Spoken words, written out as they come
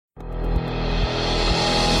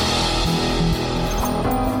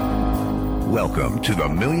Welcome to the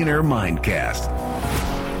Millionaire Mindcast,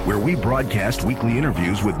 where we broadcast weekly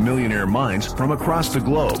interviews with millionaire minds from across the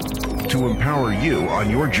globe to empower you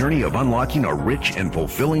on your journey of unlocking a rich and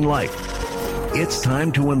fulfilling life. It's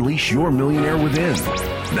time to unleash your millionaire within.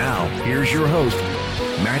 Now, here's your host,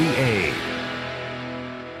 Matty A.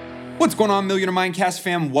 What's going on, Millionaire Mindcast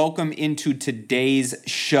fam? Welcome into today's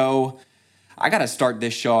show. I got to start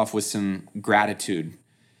this show off with some gratitude.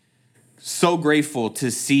 So grateful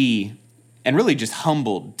to see, and really just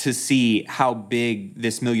humbled to see how big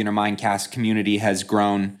this Millionaire Mindcast community has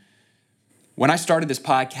grown. When I started this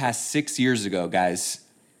podcast 6 years ago, guys,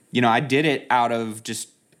 I did it out of just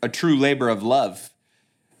a true labor of love,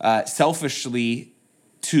 selfishly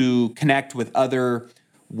to connect with other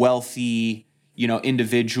wealthy,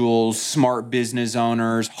 individuals, smart business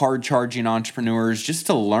owners, hard-charging entrepreneurs, just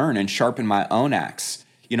to learn and sharpen my own axe.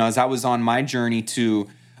 As I was on my journey to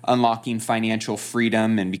unlocking financial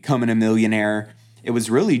freedom and becoming a millionaire, it was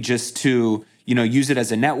really just to, use it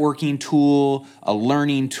as a networking tool, a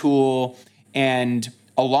learning tool. And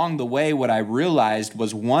along the way, what I realized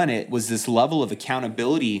was, one, it was this level of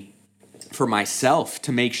accountability for myself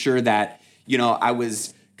to make sure that, I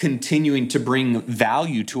was continuing to bring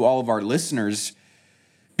value to all of our listeners.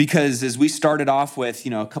 Because as we started off with,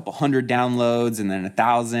 a couple hundred downloads and then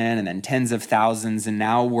 1,000 and then tens of thousands, and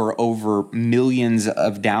now we're over millions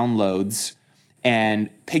of downloads and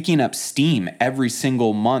picking up steam every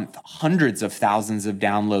single month, hundreds of thousands of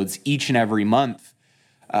downloads each and every month.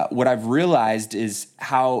 What I've realized is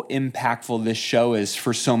how impactful this show is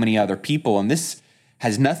for so many other people. And this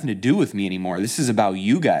has nothing to do with me anymore. This is about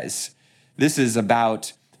you guys. This is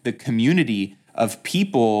about the community of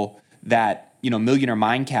people that Millionaire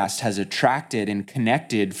Mindcast has attracted and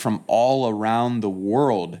connected from all around the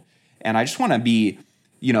world. And I just want to be,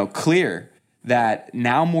 clear that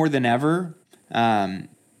now more than ever, I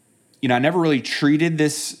never really treated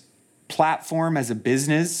this platform as a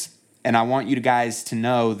business. And I want you guys to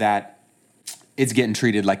know that it's getting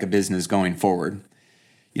treated like a business going forward.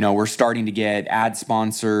 We're starting to get ad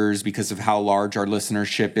sponsors because of how large our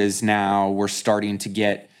listenership is now. We're starting to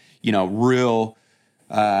get, real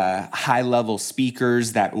high-level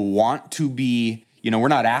speakers that want to be, we're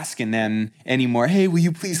not asking them anymore, hey, will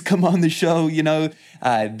you please come on the show?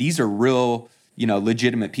 These are real,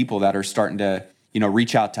 legitimate people that are starting to,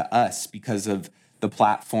 reach out to us because of the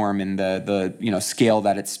platform and the scale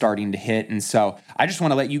that it's starting to hit. And so I just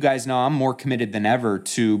want to let you guys know I'm more committed than ever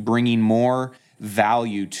to bringing more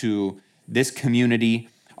value to this community,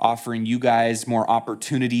 offering you guys more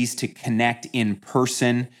opportunities to connect in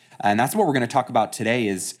person. And that's what we're going to talk about today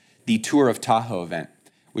is the Tour of Tahoe event,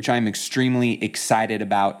 which I'm extremely excited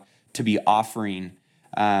about to be offering.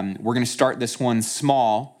 We're going to start this one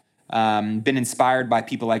small. Been inspired by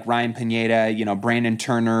people like Ryan Pineda, Brandon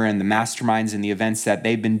Turner, and the masterminds and the events that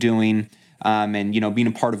they've been doing, and being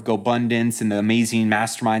a part of GoBundance and the amazing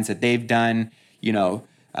masterminds that they've done.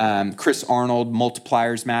 Chris Arnold,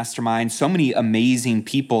 Multipliers Mastermind, so many amazing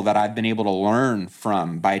people that I've been able to learn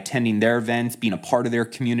from by attending their events, being a part of their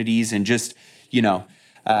communities, and just,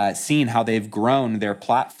 seeing how they've grown their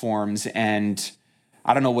platforms. And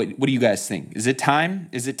I don't know, what do you guys think? Is it time?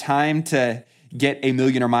 Is it time to get a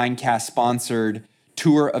Millionaire Mindcast sponsored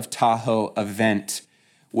Tour of Tahoe event,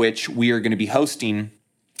 which we are going to be hosting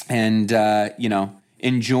and,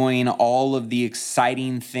 enjoying all of the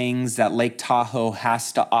exciting things that Lake Tahoe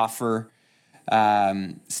has to offer,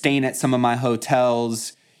 staying at some of my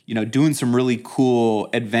hotels, doing some really cool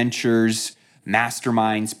adventures,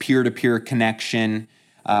 masterminds, peer-to-peer connection.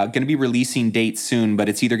 Going to be releasing dates soon, but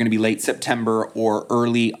it's either going to be late September or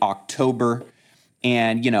early October.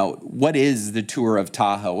 And, what is the Tour of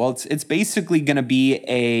Tahoe? Well, it's basically going to be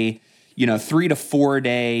a, 3 to 4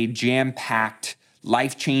 day jam-packed,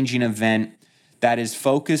 life-changing event that is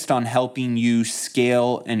focused on helping you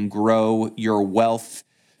scale and grow your wealth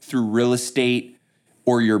through real estate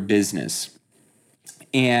or your business.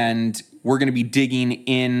 And we're going to be digging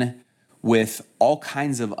in with all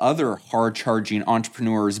kinds of other hard-charging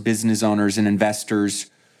entrepreneurs, business owners, and investors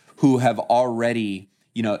who have already,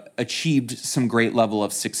 achieved some great level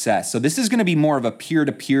of success. So this is going to be more of a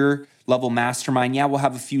peer-to-peer level mastermind. Yeah, we'll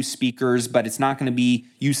have a few speakers, but it's not going to be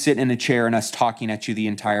you sitting in a chair and us talking at you the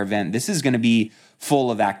entire event. This is going to be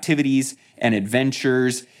full of activities and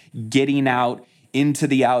adventures, getting out into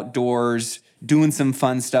the outdoors, doing some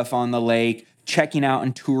fun stuff on the lake, checking out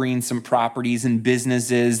and touring some properties and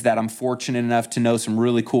businesses that I'm fortunate enough to know some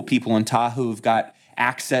really cool people in Tahoe who've got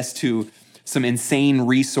access to some insane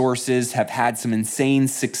resources, have had some insane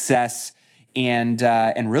success, and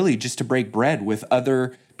really just to break bread with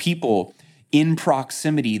other people in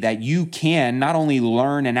proximity that you can not only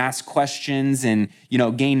learn and ask questions and,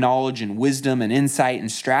 gain knowledge and wisdom and insight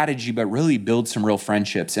and strategy, but really build some real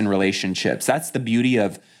friendships and relationships. That's the beauty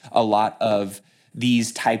of a lot of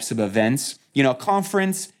these types of events.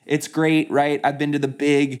 Conference, it's great, right? I've been to the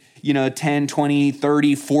big, 10, 20,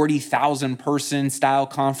 30, 40,000 person style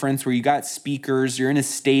conference where you got speakers, you're in a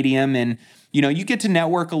stadium and, you get to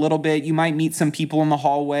network a little bit. You might meet some people in the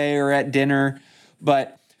hallway or at dinner,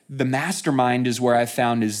 but the mastermind is where I've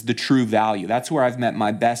found is the true value. That's where I've met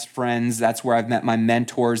my best friends. That's where I've met my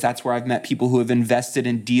mentors. That's where I've met people who have invested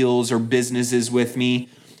in deals or businesses with me.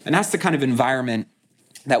 And that's the kind of environment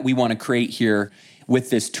that we want to create here with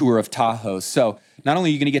this tour of Tahoe. So not only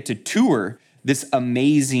are you going to get to tour this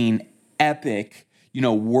amazing, epic,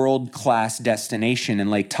 world-class destination in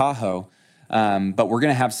Lake Tahoe, but we're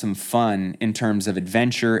going to have some fun in terms of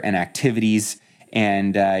adventure and activities.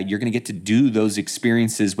 And you're going to get to do those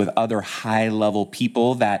experiences with other high-level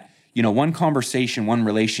people that, one conversation, one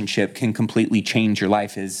relationship can completely change your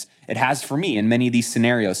life, as it has for me in many of these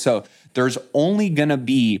scenarios. So there's only going to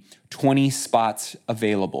be 20 spots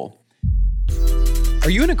available. Are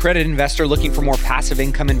you an accredited investor looking for more passive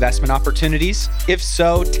income investment opportunities? If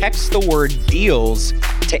so, text the word DEALS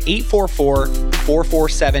to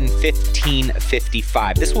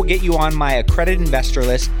 844-447-1555. This will get you on my accredited investor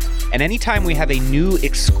list. And anytime we have a new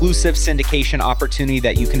exclusive syndication opportunity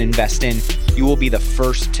that you can invest in, you will be the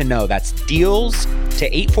first to know. That's DEALS to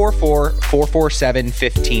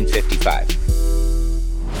 844-447-1555.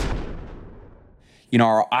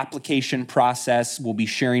 Our application process, we'll be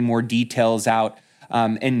sharing more details out.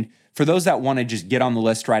 And for those that want to just get on the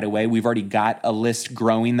list right away, we've already got a list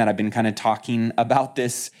growing that I've been kind of talking about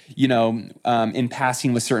this, in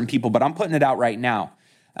passing with certain people, but I'm putting it out right now.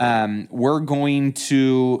 We're going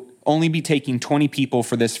to only be taking 20 people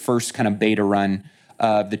for this first kind of beta run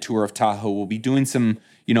of the Tour of Tahoe. We'll be doing some,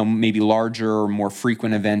 maybe larger or more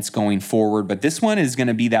frequent events going forward, but this one is going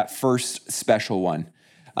to be that first special one.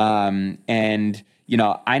 And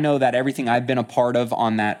I know that everything I've been a part of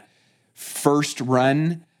on that first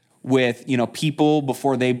run with, people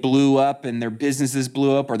before they blew up and their businesses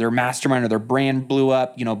blew up or their mastermind or their brand blew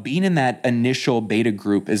up, being in that initial beta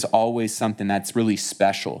group is always something that's really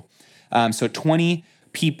special. So 20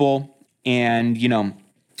 people and,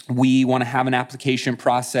 we want to have an application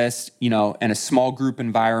process, and a small group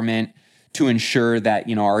environment to ensure that,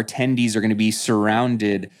 our attendees are going to be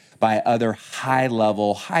surrounded by other high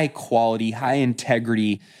level, high quality, high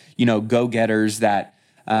integrity, go-getters that,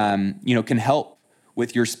 can help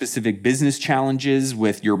with your specific business challenges,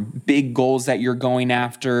 with your big goals that you're going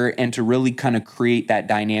after, and to really kind of create that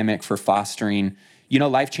dynamic for fostering,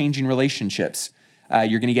 life-changing relationships.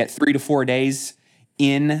 You're going to get 3 to 4 days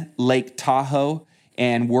in Lake Tahoe,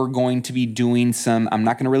 and we're going to be doing I'm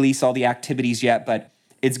not going to release all the activities yet, but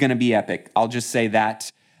it's going to be epic. I'll just say that.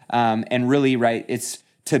 And really, right, it's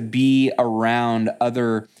to be around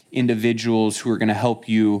other individuals who are going to help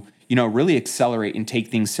you, really accelerate and take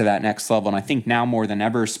things to that next level. And I think now more than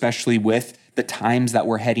ever, especially with the times that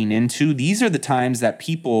we're heading into, these are the times that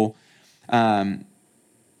people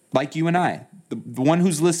like you and I, the one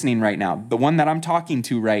who's listening right now, the one that I'm talking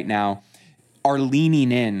to right now, are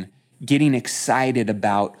leaning in, getting excited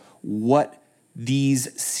about what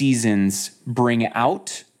these seasons bring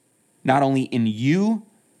out, not only in you,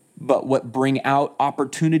 but what bring out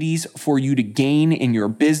opportunities for you to gain in your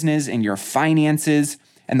business and your finances.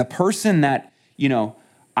 And the person that,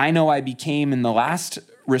 I know I became in the last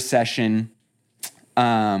recession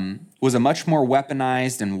was a much more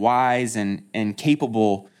weaponized and wise and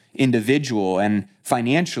capable individual, and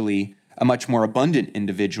financially a much more abundant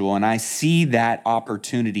individual. And I see that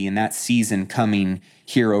opportunity and that season coming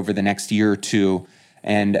here over the next year or two.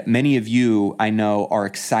 And many of you, I know, are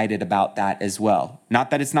excited about that as well.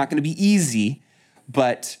 Not that it's not going to be easy,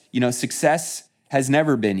 but, success has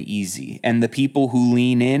never been easy. And the people who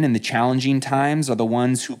lean in the challenging times are the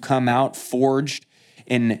ones who come out forged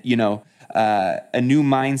in, a new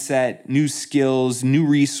mindset, new skills, new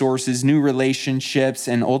resources, new relationships,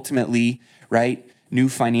 and ultimately, right, new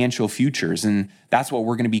financial futures. And that's what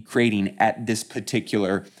we're going to be creating at this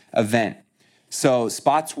particular event. So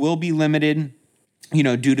spots will be limited,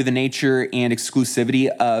 due to the nature and exclusivity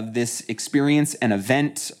of this experience and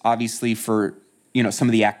event. Obviously, for, some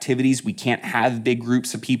of the activities, we can't have big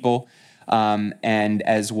groups of people. And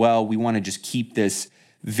as well, we want to just keep this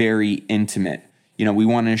very intimate. We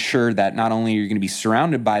want to ensure that not only are you going to be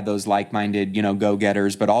surrounded by those like-minded,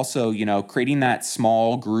 go-getters, but also, creating that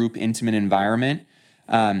small group, intimate environment.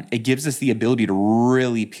 It gives us the ability to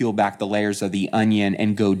really peel back the layers of the onion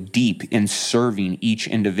and go deep in serving each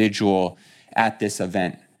individual at this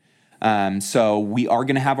event. So we are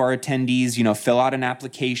going to have our attendees, fill out an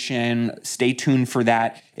application. Stay tuned for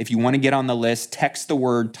that. If you want to get on the list, text the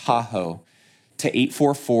word Tahoe to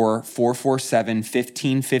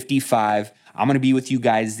 844-447-1555. I'm going to be with you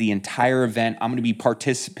guys the entire event. I'm going to be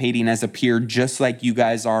participating as a peer just like you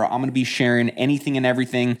guys are. I'm going to be sharing anything and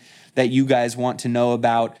everything that you guys want to know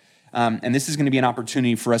about. And this is going to be an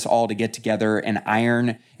opportunity for us all to get together, and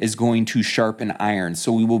iron is going to sharpen iron.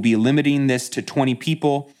 So we will be limiting this to 20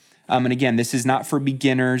 people. And again, this is not for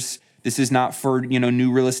beginners. This is not for,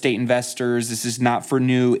 new real estate investors. This is not for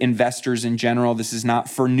new investors in general. This is not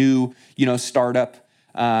for new, startup,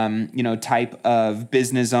 type of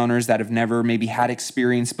business owners that have never maybe had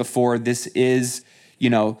experience before. This is,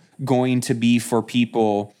 going to be for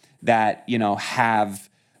people that, have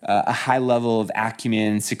a high level of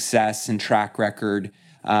acumen, success, and track record.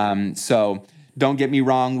 So don't get me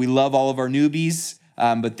wrong. We love all of our newbies.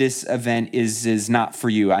 But this event is not for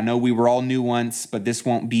you. I know we were all new once, but this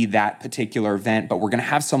won't be that particular event. But we're going to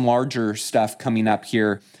have some larger stuff coming up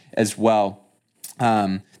here as well.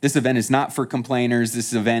 This event is not for complainers.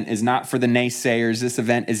 This event is not for the naysayers. This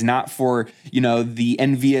event is not for, the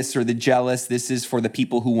envious or the jealous. This is for the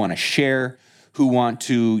people who want to share, who want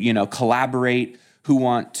to, collaborate, who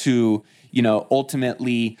want to,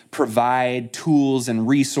 ultimately provide tools and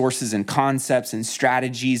resources and concepts and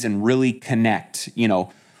strategies and really connect.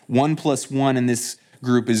 1 + 1 in this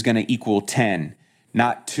group is going to equal 10,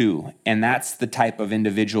 not 2. And that's the type of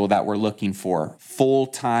individual that we're looking for.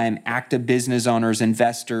 Full-time, active business owners,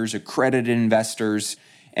 investors, accredited investors,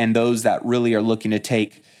 and those that really are looking to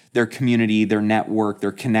take their community, their network,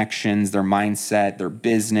 their connections, their mindset, their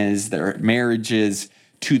business, their marriages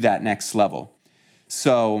to that next level.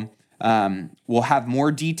 So we'll have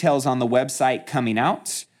more details on the website coming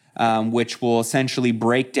out, which will essentially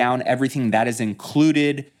break down everything that is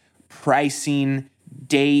included, pricing,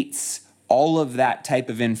 dates, all of that type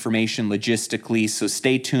of information logistically. So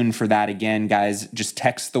stay tuned for that. Again, guys, just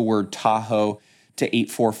text the word Tahoe to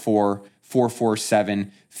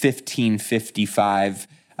 844-447-1555.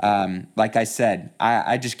 Like I said,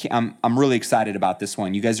 I'm really excited about this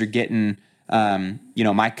one. You guys are getting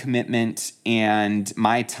my commitment and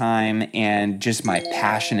my time and just my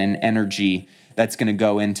passion and energy that's going to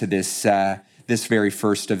go into this very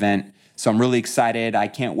first event. So I'm really excited. I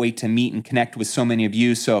can't wait to meet and connect with so many of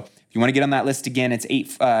you. So if you want to get on that list again, it's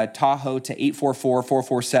Tahoe to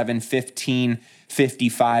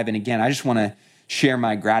 844-447-1555. And again, I just want to share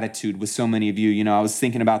my gratitude with so many of you. I was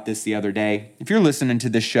thinking about this the other day. If you're listening to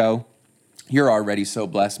this show, you're already so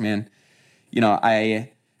blessed, man.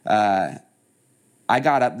 I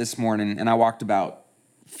got up this morning and I walked about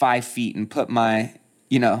 5 feet and put my,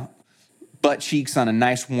 butt cheeks on a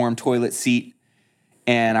nice warm toilet seat.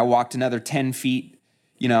 And I walked another 10 feet,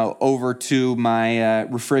 over to my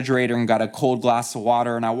refrigerator and got a cold glass of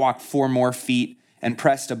water. And I walked 4 more feet and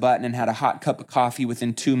pressed a button and had a hot cup of coffee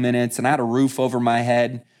within 2 minutes. And I had a roof over my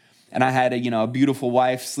head. And I had a beautiful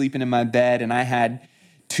wife sleeping in my bed. And I had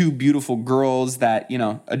 2 beautiful girls that,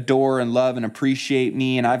 adore and love and appreciate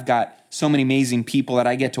me. And I've got so many amazing people that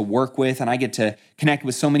I get to work with, and I get to connect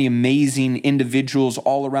with so many amazing individuals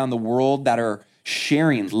all around the world that are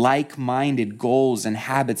sharing like-minded goals and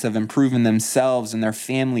habits of improving themselves and their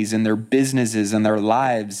families and their businesses and their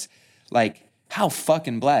lives. Like, how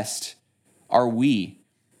fucking blessed are we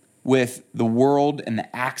with the world and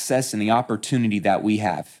the access and the opportunity that we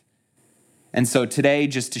have? And so today,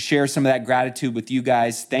 just to share some of that gratitude with you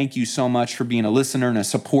guys, thank you so much for being a listener and a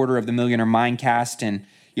supporter of the Millionaire Mindcast. And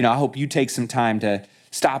I hope you take some time to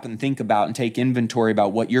stop and think about and take inventory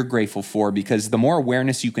about what you're grateful for, because the more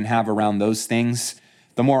awareness you can have around those things,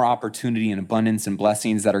 the more opportunity and abundance and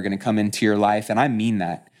blessings that are going to come into your life. And I mean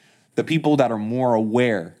that. The people that are more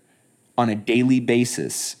aware on a daily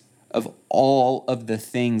basis of all of the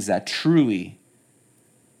things that truly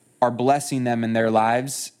are blessing them in their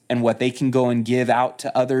lives and what they can go and give out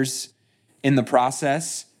to others in the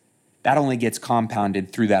process, that only gets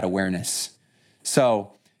compounded through that awareness.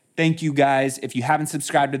 So thank you guys. If you haven't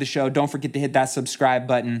subscribed to the show, don't forget to hit that subscribe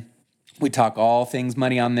button. We talk all things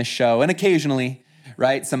money on this show, and occasionally,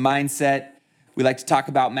 right, some mindset. We like to talk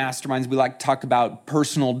about masterminds. We like to talk about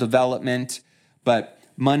personal development, but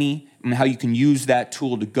money and how you can use that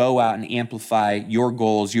tool to go out and amplify your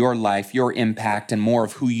goals, your life, your impact, and more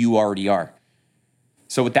of who you already are.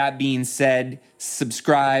 So with that being said,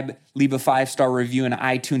 subscribe, leave a 5-star review in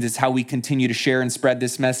iTunes. It's how we continue to share and spread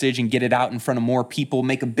this message and get it out in front of more people,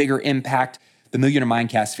 make a bigger impact. The Millionaire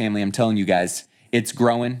Mindcast family, I'm telling you guys, it's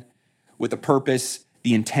growing with a purpose,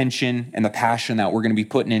 the intention, and the passion that we're going to be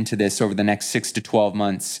putting into this over the next 6 to 12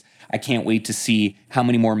 months. I can't wait to see how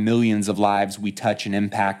many more millions of lives we touch and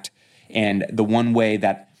impact. And the one way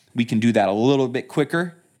that we can do that a little bit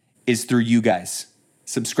quicker is through you guys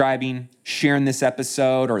subscribing, sharing this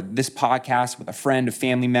episode or this podcast with a friend, a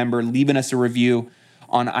family member, leaving us a review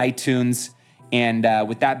on iTunes. And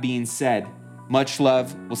with that being said, much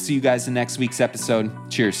love. We'll see you guys in next week's episode.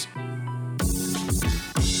 Cheers.